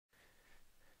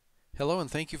Hello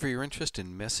and thank you for your interest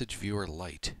in MessageViewer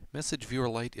Lite. MessageViewer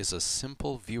Lite is a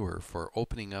simple viewer for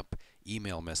opening up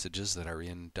email messages that are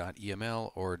in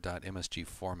 .eml or .msg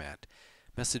format.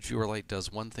 MessageViewer Lite does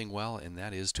one thing well, and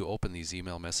that is to open these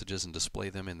email messages and display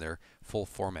them in their full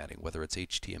formatting, whether it's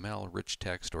HTML, rich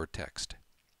text, or text.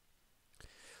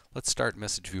 Let's start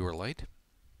MessageViewer Lite.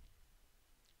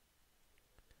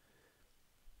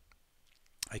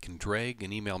 I can drag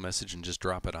an email message and just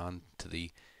drop it on to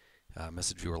the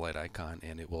MessageViewer Lite icon,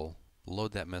 and it will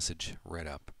load that message right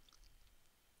up.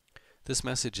 This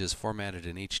message is formatted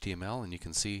in HTML, and you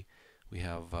can see we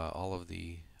have all of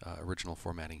the original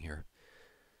formatting here.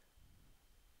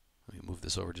 Let me move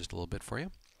this over just a little bit for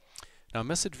you. Now,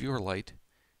 MessageViewer Lite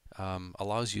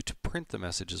allows you to print the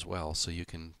message as well, so you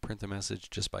can print the message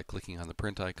just by clicking on the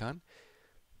print icon.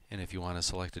 And if you want to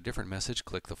select a different message,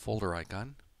 click the folder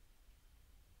icon.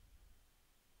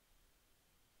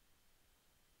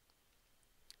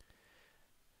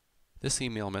 This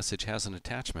email message has an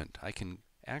attachment. I can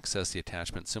access the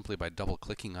attachment simply by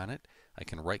double-clicking on it. I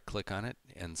can right-click on it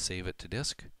and save it to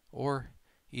disk, or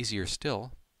easier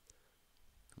still,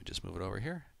 let me just move it over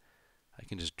here. I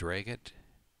can just drag it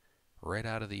right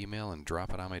out of the email and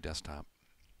drop it on my desktop.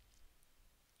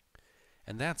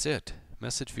 And that's it.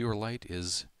 MessageViewer Lite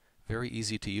is very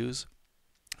easy to use.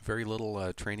 Very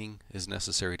little training is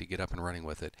necessary to get up and running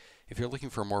with it. If you're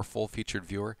looking for a more full-featured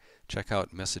viewer, check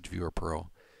out MessageViewer Pro.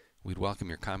 We'd welcome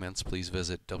your comments. Please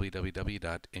visit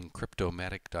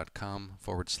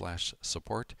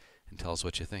www.encryptomatic.com/support and tell us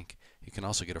what you think. You can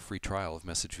also get a free trial of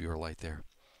MessageViewer Lite there.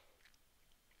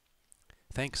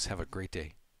 Thanks. Have a great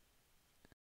day.